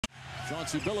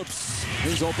Chauncey Billups,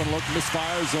 his open look,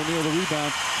 misfires, O'Neal the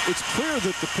rebound. It's clear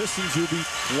that the Pistons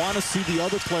want to see the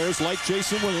other players, like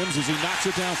Jason Williams, as he knocks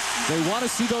it down. They want to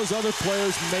see those other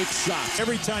players make shots.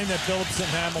 Every time that Billups and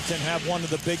Hamilton have one of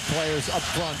the big players up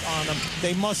front on them,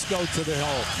 they must go to the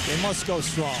hole. They must go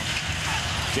strong.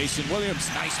 Jason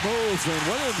Williams, nice move, and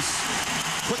Williams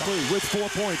quickly with 4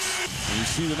 points. And you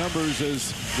see the numbers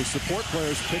as the support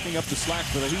players picking up the slack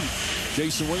for the Heat.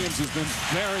 Jason Williams has been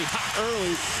very hot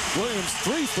early. Williams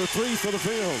 3 for 3 for the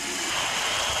field.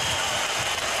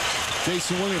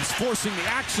 Jason Williams forcing the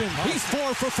action. He's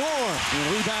 4 for 4. And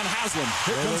rebound Haslem.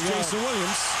 Here comes Jason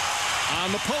Williams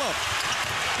on the pull-up.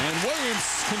 And Williams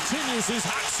continues his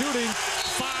hot shooting.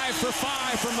 5 for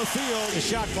 5 from the field. The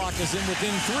shot clock is in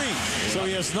within 3, so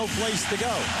he has no place to go.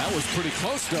 That was pretty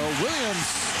close, though. Williams,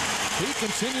 he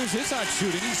continues his hot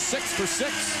shooting. He's 6 for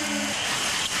 6.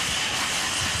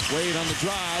 Wade on the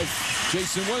drive.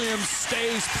 Jason Williams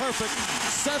stays perfect.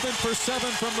 7 for 7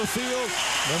 from the field.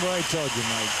 Remember I told you,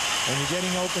 Mike, when you're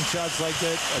getting open shots like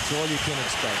that, that's all you can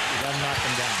expect. You got to knock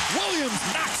them down. Williams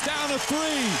knocks down a 3.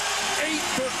 8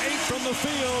 for 8 from the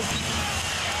field.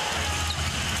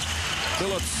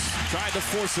 Billups tried to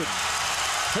force it.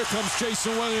 Here comes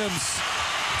Jason Williams.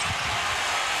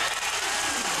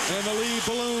 And the lead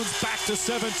balloons back to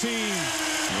 17.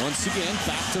 Once again,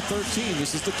 back to 13.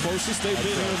 This is the closest they've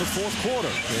been here in the fourth quarter.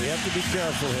 Yeah, you have to be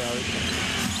careful, Harry.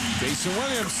 Jason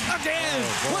Williams again.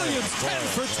 Williams 10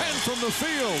 for 10 from the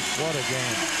field. What a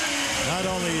game. Not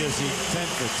only is he 10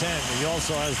 for 10, he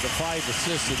also has the 5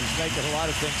 assists, and he's making a lot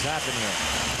of things happen here.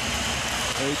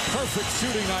 A perfect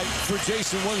shooting night for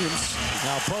Jason Williams.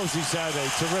 Now, Posey's had a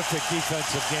terrific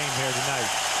defensive game here tonight.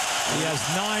 He has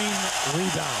 9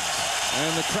 rebounds.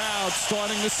 And the crowd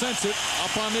starting to sense it.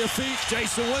 Up on their feet,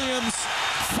 Jason Williams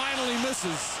finally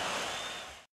misses.